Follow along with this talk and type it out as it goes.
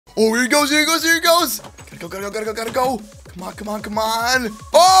Oh, here he goes, here he goes, here he goes. Gotta go, gotta go, gotta go, gotta go. Come on, come on, come on.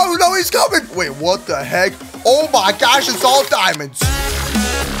 Oh, no, he's coming. Wait, what the heck? Oh my gosh, it's all diamonds.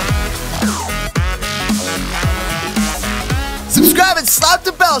 Subscribe and slap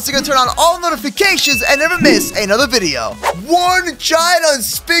the bell so you can turn on all notifications and never miss another video. One giant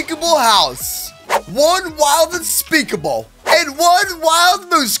unspeakable house. One wild unspeakable. And one wild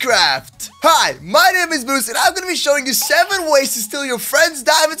MooseCraft. Hi, my name is Moose and I'm going to be showing you 7 ways to steal your friend's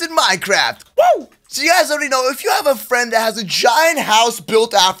diamonds in Minecraft. Woo! So you guys already know, if you have a friend that has a giant house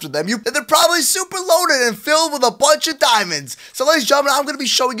built after them, they're probably super loaded and filled with a bunch of diamonds. So ladies and gentlemen, I'm going to be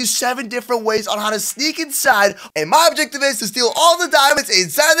showing you 7 different ways on how to sneak inside. And my objective is to steal all the diamonds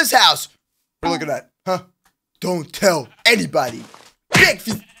inside this house. What are you looking at? Huh? Don't tell anybody. Big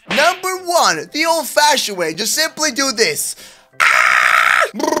Number 1, the old-fashioned way. Just simply do this.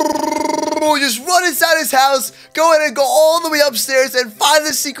 Just run inside his house, go ahead and go all the way upstairs and find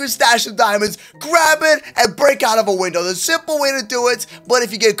the secret stash of diamonds, grab it, and break out of a window. The simple way to do it, but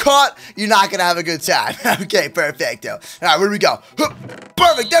if you get caught, you're not going to have a good time. Okay, perfecto. All right, where do we go?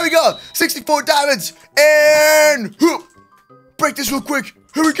 Perfect, there we go. 64 diamonds, and break this real quick.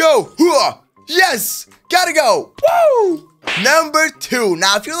 Here we go. Yes, gotta go. Woo! Number 2.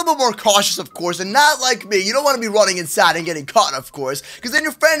 Now, if you're a little bit more cautious, of course, and not like me, you don't want to be running inside and getting caught, of course, because then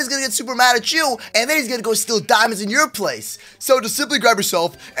your friend is going to get super mad at you, and then he's going to go steal diamonds in your place. So just simply grab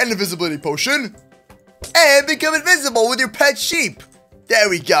yourself an invisibility potion and become invisible with your pet sheep. There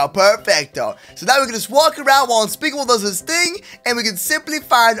we go, perfecto. So now we can just walk around while Unspeakable does his thing, and we can simply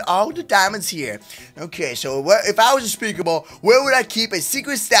find all the diamonds here. Okay, so if I was Unspeakable, where would I keep a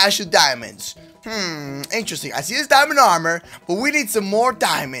secret stash of diamonds? Interesting. I see this diamond armor, but we need some more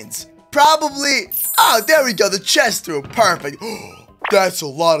diamonds. Probably, oh, there we go, the chest room, perfect. That's a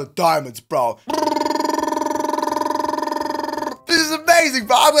lot of diamonds, bro. This is amazing,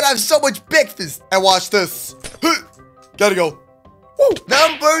 bro. I'm gonna have so much breakfast. And watch this. Gotta go.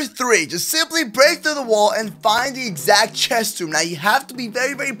 Number 3, just simply break through the wall and find the exact chest room. Now, you have to be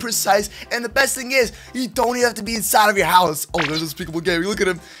very, very precise, and the best thing is, you don't even have to be inside of your house. Oh, there's Unspeakable Gaming. Look at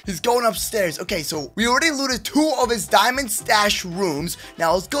him. He's going upstairs. Okay, so we already looted 2 of his diamond stash rooms.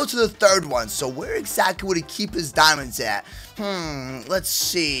 Now, let's go to the 3rd one. So, where exactly would he keep his diamonds at? Let's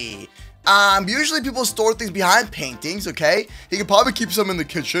see. Usually people store things behind paintings, okay? He could probably keep some in the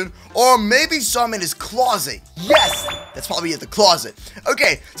kitchen, or maybe some in his closet. Yes! That's probably at the closet.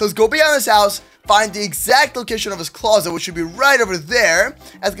 Okay, so let's go behind his house, find the exact location of his closet, which should be right over there.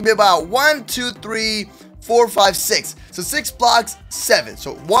 That's gonna be about 1, 2, 3, 4, 5, 6. So 6 blocks, 7.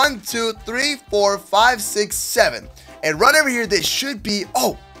 So 1, 2, 3, 4, 5, 6, 7. And right over here, this should be,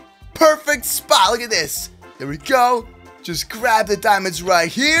 oh, perfect spot. Look at this. There we go. Just grab the diamonds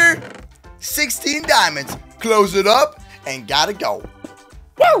right here. 16 diamonds. Close it up and gotta go.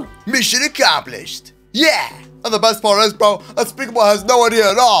 Woo! Mission accomplished. Yeah! And the best part is, bro, Unspeakable has no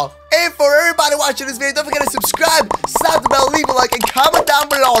idea at all. And for everybody watching this video, don't forget to subscribe, slap the bell, leave a like, and comment down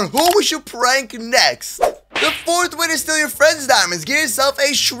below on who we should prank next. The 4th way to steal your friend's diamonds, get yourself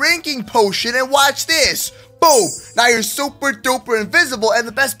a shrinking potion and watch this. Boom! Now you're super duper invisible, and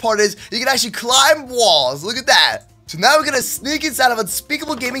the best part is you can actually climb walls. Look at that. So now we're gonna sneak inside of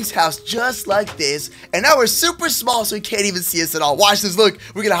Unspeakable Gaming's house just like this. And now we're super small so he can't even see us at all. Watch this, look.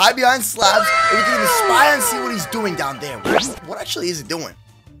 We're gonna hide behind slabs and we can even spy and see what he's doing down there. What actually is he doing?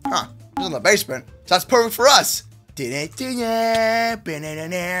 Huh, he's in the basement. So that's perfect for us. So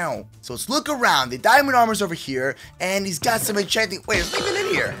let's look around. The diamond armor's over here, and he's got some enchanting. Wait, there's nothing in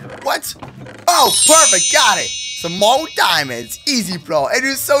here. What? Oh, perfect, got it. Some more diamonds. Easy, bro. And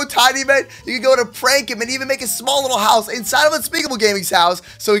you're so tiny, man. You can go to prank him and even make a small little house inside of Unspeakable Gaming's house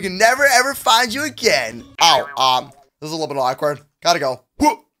so he can never, ever find you again. Oh, this is a little bit awkward. Gotta go.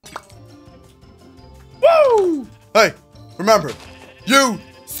 Woo! Hey, remember, you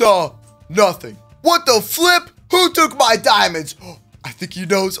saw nothing. What the flip? Who took my diamonds? I think he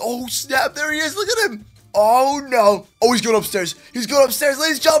knows. Oh, snap. There he is. Look at him. Oh, no. Oh, he's going upstairs. He's going upstairs.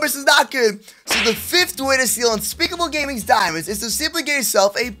 Ladies and gentlemen, this is not good. So the 5th way to steal Unspeakable Gaming's diamonds is to simply get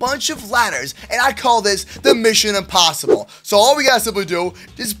yourself a bunch of ladders. And I call this the Mission Impossible. So all we got to simply do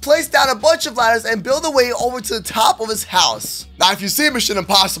is place down a bunch of ladders and build a way over to the top of his house. Now, if you see Mission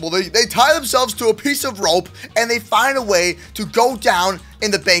Impossible, they tie themselves to a piece of rope and they find a way to go down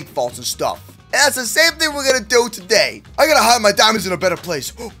in the bank vaults and stuff. And that's the same thing we're going to do today. I got to hide my diamonds in a better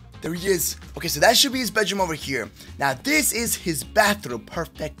place. Oh, there he is. Okay, so that should be his bedroom over here. Now, this is his bathroom.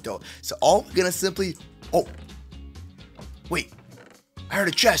 Perfecto. So all we're going to simply... Oh. Wait. I heard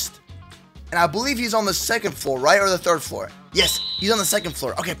a chest. And I believe he's on the 2nd floor, right? Or the 3rd floor. Yes, he's on the 2nd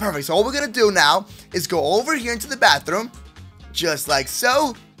floor. Okay, perfect. So all we're going to do now is go over here into the bathroom. Just like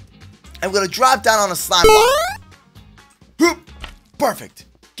so. And we're gonna drop down on a slime block. Whoop. Perfect.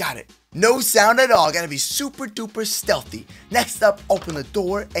 Got it. No sound at all. Gotta be super duper stealthy. Next up, open the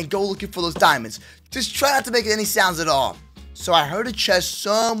door and go looking for those diamonds. Just try not to make any sounds at all. So I heard a chest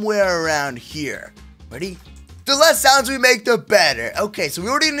somewhere around here. Ready? The less sounds we make, the better. Okay, so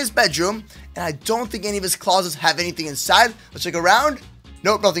we're already in his bedroom, and I don't think any of his closets have anything inside. Let's check around.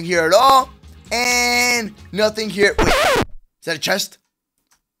 Nope, nothing here at all. And nothing here. Wait, is that a chest?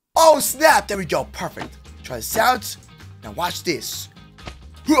 Oh, snap. There we go. Perfect. Try this out. Now watch this.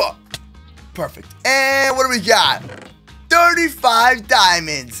 Perfect. And what do we got? 35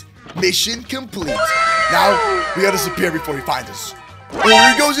 diamonds. Mission complete. Now, we gotta disappear before he finds us. Oh,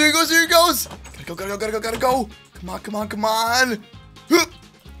 here he goes, here he goes, here he goes. Gotta go. Come on.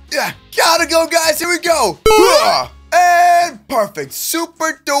 Yeah, gotta go, guys. Here we go. And perfect.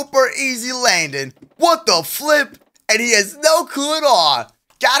 Super duper easy landing. What the flip? And he has no clue at all.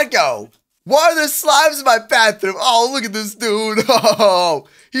 Gotta go. Why are there slimes in my bathroom? Oh, look at this dude. Oh,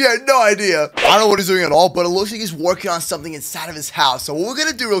 he had no idea. I don't know what he's doing at all, but it looks like he's working on something inside of his house. So what we're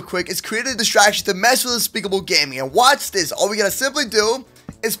gonna do real quick is create a distraction to mess with Unspeakable Gaming. And watch this. All we gotta simply do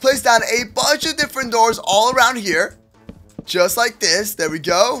is place down a bunch of different doors all around here. Just like this. There we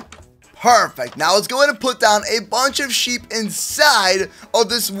go. Perfect. Now let's go ahead and put down a bunch of sheep inside of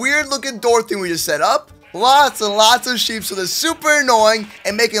this weird looking door thing we just set up. Lots and lots of sheep, so they're super annoying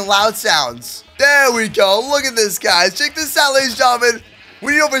and making loud sounds. There we go. Look at this, guys. Check this out, ladies and gentlemen.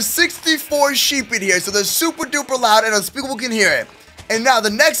 We need over 64 sheep in here, so they're super duper loud and Unspeakable can hear it. And now the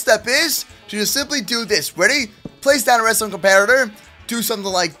next step is to just simply do this. Ready? Place down a redstone comparator. Do something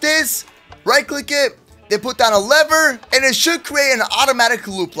like this. Right click it. Then put down a lever, and it should create an automatic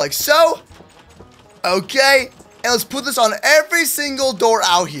loop like so. Okay. And let's put this on every single door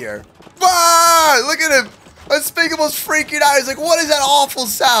out here. Ah, look at him. Unspeakable's freaking out. He's like, what is that awful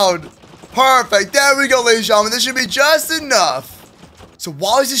sound? Perfect. There we go, ladies and gentlemen. This should be just enough. So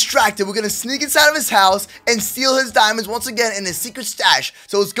while he's distracted, we're going to sneak inside of his house and steal his diamonds once again in his secret stash.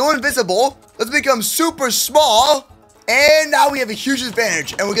 So let's go invisible. Let's become super small. And now we have a huge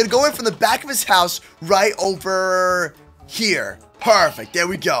advantage. And we're going to go in from the back of his house right over here. Perfect. There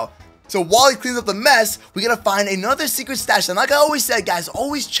we go. So while he cleans up the mess, we gotta find another secret stash. And like I always said, guys,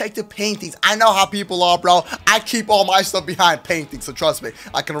 always check the paintings. I know how people are, bro. I keep all my stuff behind paintings, so trust me,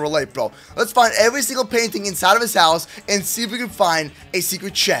 I can relate, bro. Let's find every single painting inside of his house and see if we can find a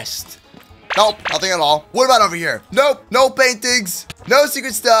secret chest. Nope, nothing at all. What about over here? Nope, no paintings, no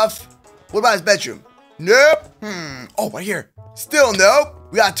secret stuff. What about his bedroom? Nope. Oh, right here. Still nope.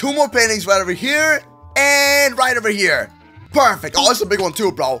 We got 2 more paintings right over here and right over here. Perfect. Oh, that's a big one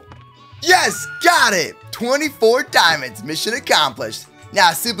too, bro. Yes, got it! 24 diamonds, mission accomplished.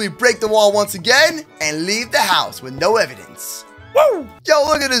 Now simply break the wall once again and leave the house with no evidence. Woo! Yo,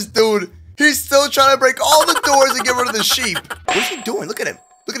 look at this dude. He's still trying to break all the doors and get rid of the sheep. What's he doing? Look at him.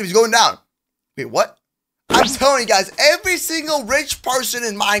 Look at him, he's going down. Wait, what? I'm telling you guys, every single rich person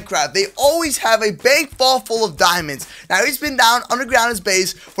in Minecraft, they always have a bank full of diamonds. Now, he's been down underground his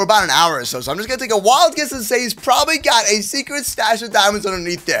base for about an hour or so. So I'm just going to take a wild guess and say he's probably got a secret stash of diamonds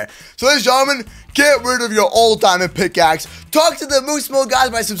underneath there. So ladies and gentlemen, get rid of your old diamond pickaxe. Talk to the Moose Mode guys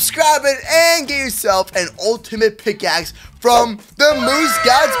by subscribing and get yourself an ultimate pickaxe from the Moose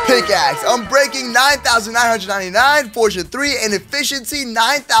God's Pickaxe. Unbreaking 9,999, Fortune 3, and Efficiency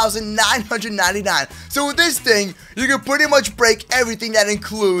 9,999. So with this thing, you can pretty much break everything that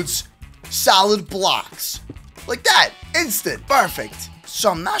includes solid blocks. Like that. Instant. Perfect.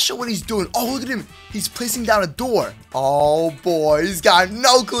 So I'm not sure what he's doing. Oh, look at him. He's placing down a door. Oh, boy. He's got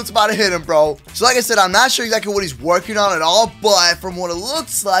no clue it's about to hit him, bro. So like I said, I'm not sure exactly what he's working on at all, but from what it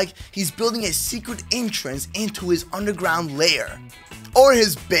looks like, he's building a secret entrance into his underground lair. Or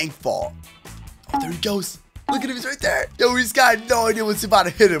his bank vault. Oh, there he goes. Look at him. He's right there. Yo, he's got no idea what's about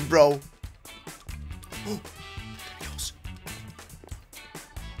to hit him, bro. Oh, there he goes.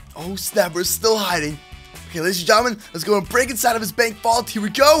 Oh, snap. We're still hiding. Okay, ladies and gentlemen, let's go and break inside of his bank vault. Here we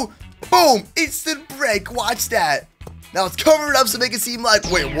go. Boom! Instant break. Watch that. Now let's cover it up so make it seem like,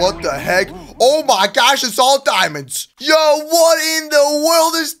 wait, what the heck? Oh my gosh, it's all diamonds. Yo, what in the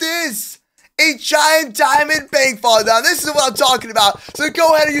world is this? A giant diamond bank vault. Now this is what I'm talking about. So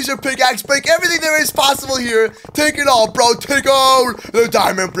go ahead and use your pickaxe. Break everything there is possible here. Take it all, bro. Take all the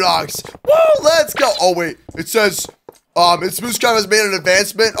diamond blocks. Woo! Let's go. Oh, wait. It says... MooseCraft has made an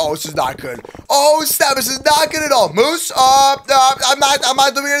advancement. Oh, this is not good. Oh, snap, this is not good at all. Moose, I'm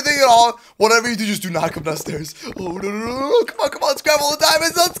not doing anything at all. Whatever you do, just do not come downstairs. Oh, no. Come on, let's grab all the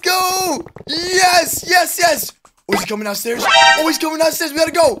diamonds. Let's go. Yes. Oh, is he coming downstairs? Oh, he's coming downstairs. We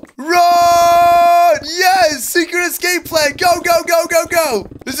gotta go. Run! Yes! Secret escape plan. Go, go, go, go, go.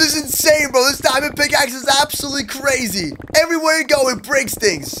 This is insane, bro. This diamond pickaxe is absolutely crazy. Everywhere you go, it breaks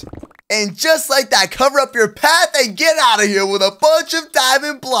things. And just like that, cover up your path and get out of here with a bunch of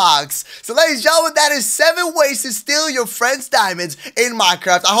diamond blocks. So ladies and gentlemen, that is 7 ways to steal your friend's diamonds in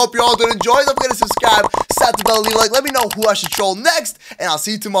Minecraft. I hope you all did enjoy. Don't forget to subscribe, slap the bell, leave a like. Let me know who I should troll next. And I'll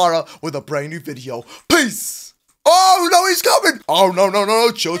see you tomorrow with a brand new video. Peace. Oh, no, he's coming. Oh, no, no, no,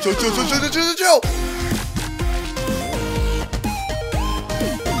 no. Chill, chill, chill, chill, chill, chill, chill.